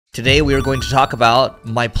Today we are going to talk about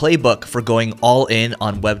my playbook for going all in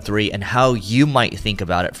on Web3 and how you might think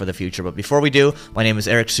about it for the future. But before we do, my name is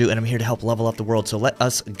Eric Su and I'm here to help level up the world. So let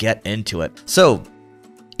us get into it. So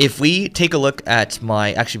if we take a look at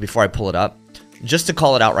actually before I pull it up, just to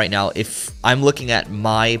call it out right now, if I'm looking at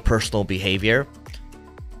my personal behavior,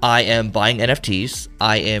 I am buying NFTs,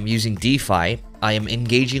 I am using DeFi, I am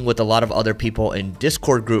engaging with a lot of other people in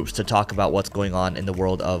Discord groups to talk about what's going on in the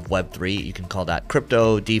world of Web3. You can call that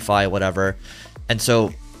crypto, DeFi, whatever. And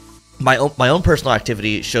so my own personal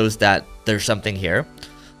activity shows that there's something here.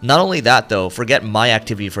 Not only that though, forget my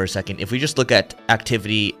activity for a second. If we just look at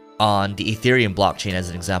activity on the Ethereum blockchain as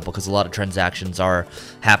an example, because a lot of transactions are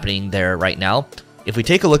happening there right now. If we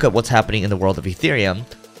take a look at what's happening in the world of Ethereum,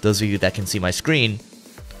 those of you that can see my screen,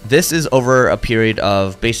 this is over a period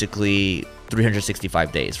of basically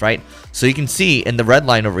 365 days, right? So you can see in the red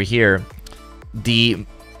line over here, the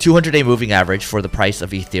 200-day moving average for the price of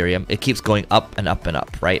Ethereum, it keeps going up and up and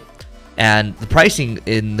up, right? And the pricing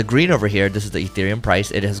in the green over here, this is the Ethereum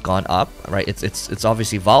price, it has gone up, right? It's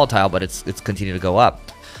obviously volatile, but it's continued to go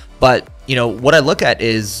up. But, you know, what I look at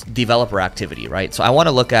is developer activity, right? So I want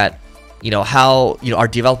to look at, you know, how, you know, are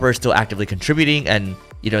developers still actively contributing? And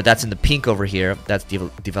you know, that's in the pink over here. That's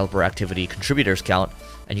developer activity contributors count.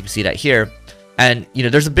 And you can see that here. And, you know,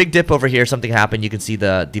 there's a big dip over here. Something happened. You can see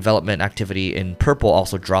the development activity in purple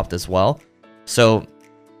also dropped as well. So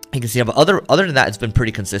you can see, but other than that, it's been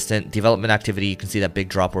pretty consistent. Development activity, you can see that big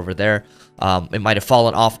drop over there. It might have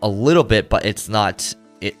fallen off a little bit, but it's not,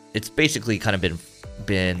 it's basically kind of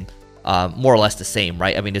been more or less the same,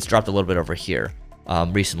 right? I mean, it's dropped a little bit over here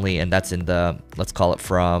recently, and that's in the, let's call it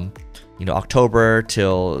from, you know, October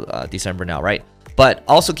till December now, right? But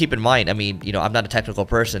also keep in mind, I mean, you know, I'm not a technical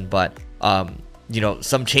person, but you know,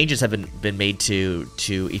 some changes have been made to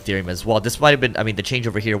Ethereum as well. This might have been, I mean, the change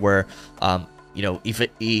over here where you know, if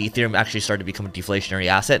Ethereum actually started to become a deflationary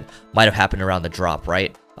asset, might have happened around the drop,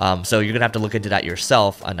 right? So you're gonna have to look into that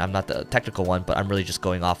yourself, and I'm not the technical one, but I'm really just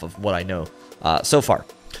going off of what I know so far.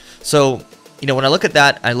 So, you know, when I look at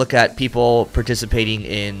that, I look at people participating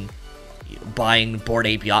in buying Bored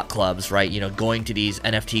Ape Yacht Clubs, right? You know, going to these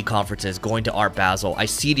NFT conferences, going to Art Basel. I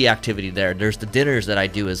see the activity there. There's the dinners that I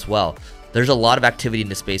do as well. There's a lot of activity in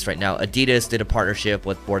this space right now. Adidas did a partnership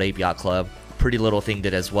with Bored Ape Yacht Club. Pretty Little Thing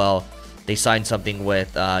did as well. They signed something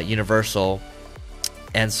with Universal,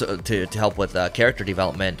 and so to help with character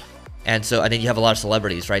development. And so, and then you have a lot of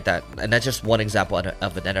celebrities, right? And that's just one example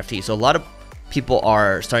of an NFT. So a lot of people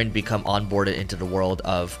are starting to become onboarded into the world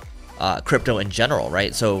of crypto in general,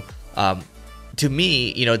 right? So to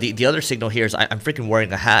me, you know, the other signal here is I'm freaking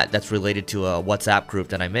wearing a hat that's related to a WhatsApp group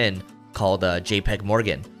that I'm in called JPEG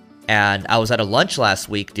Morgan. And I was at a lunch last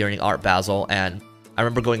week during Art Basel, and I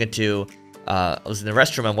remember going into, I was in the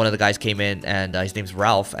restroom, and one of the guys came in, and his name's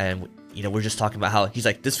Ralph, and, you know, we're just talking about how, he's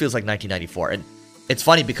like, this feels like 1994. And it's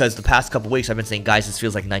funny because the past couple weeks I've been saying, guys, this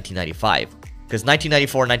feels like 1995. Because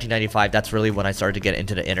 1994, 1995, that's really when I started to get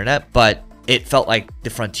into the internet, but it felt like the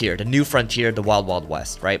frontier, the new frontier, the wild, wild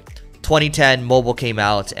west, right? 2010, mobile came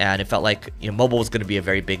out, and it felt like, you know, mobile was going to be a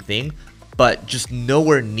very big thing, but just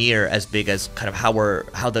nowhere near as big as kind of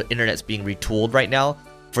how the internet's being retooled right now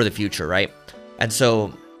for the future, right? And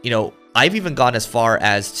so, you know, I've even gone as far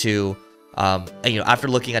as to, you know, after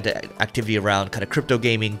looking at the activity around kind of crypto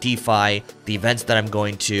gaming, DeFi, the events that I'm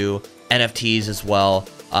going to, NFTs as well,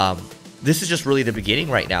 this is just really the beginning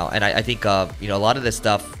right now. And I think, you know, a lot of this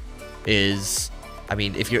stuff is, I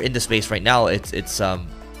mean, if you're in the space right now,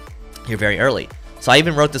 you're very early. So I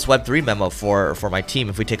even wrote this Web3 memo for my team.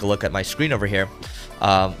 If we take a look at my screen over here,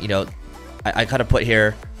 you know, I kind of put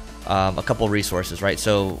here a couple of resources, right?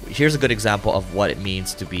 So here's a good example of what it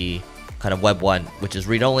means to be kind of Web 1, which is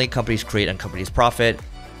read only, companies create and companies profit.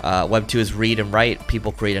 Web 2 is read and write,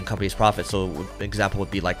 people create and companies profit. So an example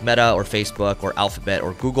would be like Meta or Facebook or Alphabet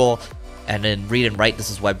or Google. And then read and write,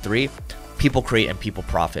 this is Web 3. People create and people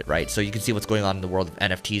profit, right? So you can see what's going on in the world of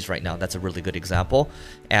NFTs right now. That's a really good example.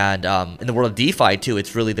 And in the world of DeFi too,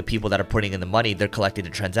 it's really the people that are putting in the money. They're collecting the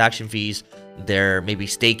transaction fees. They're maybe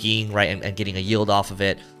staking, right, and getting a yield off of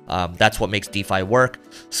it. That's what makes DeFi work.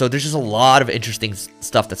 So there's just a lot of interesting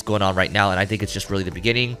stuff that's going on right now, and I think it's just really the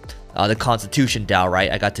beginning. The Constitution DAO,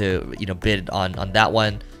 right? I got to, you know, bid on that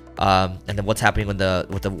one. And then what's happening with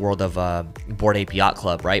the world of Bored Ape Yacht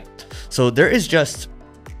Club, right? So there is just,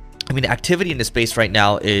 I mean, activity in the space right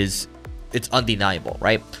now it's undeniable,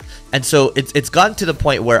 right? And so it's gotten to the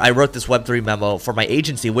point where I wrote this Web3 memo for my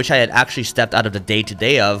agency, which I had actually stepped out of the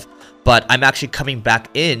day-to-day of, but I'm actually coming back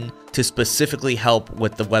in to specifically help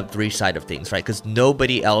with the Web3 side of things, right? Because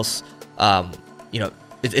nobody else, you know,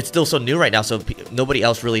 it's still so new right now, so nobody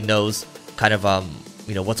else really knows kind of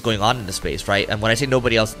what's going on in the space, right? And when I say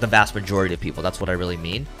nobody else, the vast majority of people, that's what I really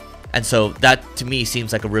mean. And so that to me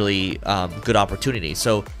seems like a really good opportunity.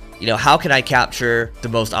 So, how can I capture the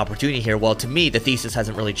most opportunity here? Well, to me, the thesis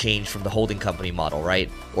hasn't really changed from the holding company model, right?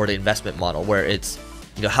 Or the investment model, where it's,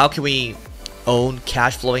 how can we own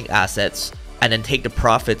cash flowing assets and then take the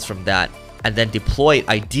profits from that and then deploy it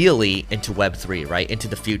ideally into Web3, right? Into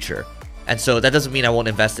the future. And so that doesn't mean I won't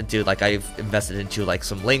invest into, like, I've invested into like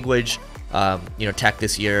some language, tech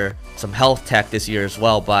this year, some health tech this year as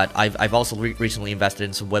well. But I've also recently invested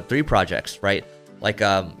in some Web3 projects, right? Like,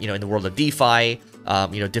 in the world of DeFi,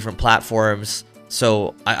 different platforms.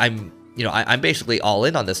 So I'm basically all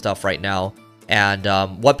in on this stuff right now.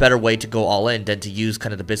 And what better way to go all in than to use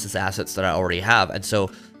kind of the business assets that I already have? And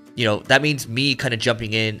so, that means me kind of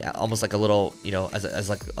jumping in almost like a little, as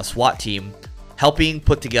like a SWAT team, helping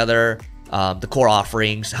put together the core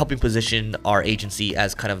offerings, helping position our agency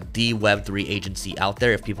as kind of the Web3 agency out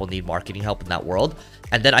there if people need marketing help in that world.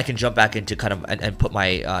 And then I can jump back into kind of and put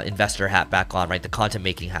my investor hat back on, right? The content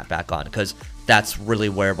making hat back on, because that's really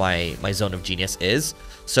where my zone of genius is.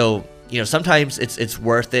 So, sometimes it's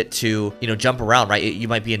worth it to, jump around, right? You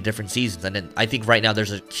might be in different seasons. And then I think right now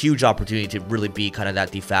there's a huge opportunity to really be kind of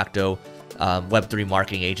that de facto Web3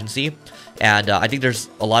 marketing agency. And I think there's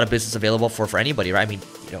a lot of business available for anybody, right? I mean,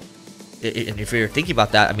 and if you're thinking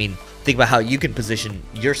about that, I mean, think about how you can position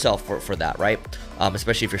yourself for that, right?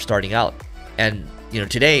 Especially if you're starting out. And,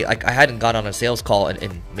 today, like, I hadn't gone on a sales call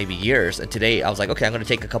in maybe years. And today I was like, okay, I'm going to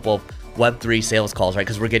take a couple of Web3 sales calls, right?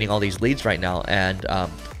 Because we're getting all these leads right now. And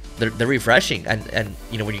they're refreshing. And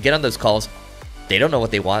when you get on those calls, they don't know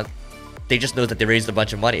what they want. They just know that they raised a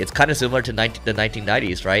bunch of money. It's kind of similar to the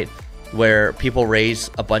 1990s, right? Where people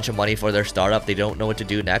raise a bunch of money for their startup. They don't know what to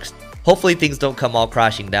do next. Hopefully things don't come all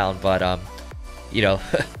crashing down, but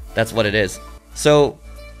that's what it is. So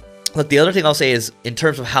look, the other thing I'll say is in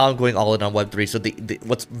terms of how I'm going all in on Web3. So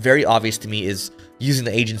what's very obvious to me is using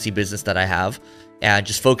the agency business that I have and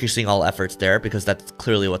just focusing all efforts there, because that's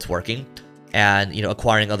clearly what's working. And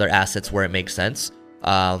acquiring other assets where it makes sense,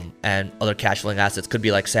 and other cash flowing assets could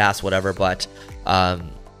be like SaaS, whatever, but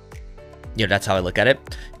that's how I look at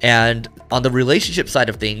it. And on the relationship side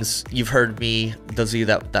of things, you've heard me, those of you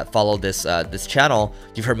that follow this this channel,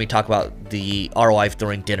 you've heard me talk about the ROI of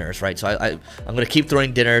throwing dinners, right? So I'm going to keep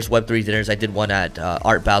throwing dinners, Web3 dinners. I did one at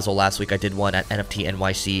Art Basel last week. I did one at NFT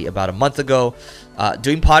NYC about a month ago.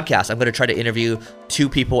 Doing podcasts, I'm going to try to interview 2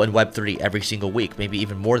 people in Web3 every single week, maybe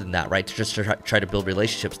even more than that, right? To try to build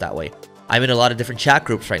relationships that way. I'm in a lot of different chat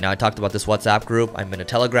groups right now. I talked about this WhatsApp group. I'm in a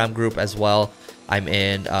Telegram group as well. I'm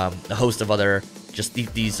in a host of other just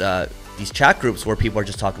these chat groups where people are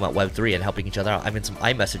just talking about Web3 and helping each other out. I'm in some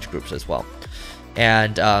iMessage groups as well.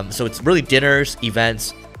 And so it's really dinners,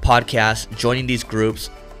 events, podcasts, joining these groups.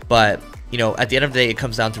 But, at the end of the day, it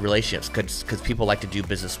comes down to relationships, because people like to do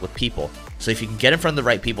business with people. So if you can get in front of the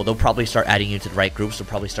right people, they'll probably start adding you to the right groups. They'll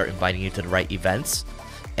probably start inviting you to the right events.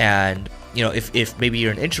 And, if maybe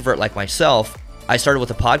you're an introvert like myself, I started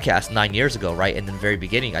with a podcast 9 years ago, right? In the very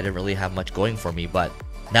beginning, I didn't really have much going for me, but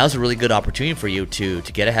now's a really good opportunity for you to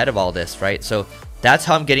get ahead of all this, right? So that's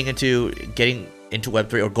how I'm getting into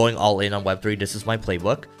Web3, or going all in on Web3. This is my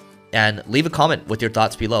playbook. And leave a comment with your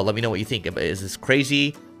thoughts below. Let me know what you think. Is this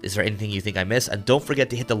crazy? Is there anything you think I missed? And don't forget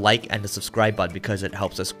to hit the like and the subscribe button, because it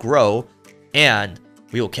helps us grow. And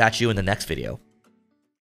we will catch you in the next video.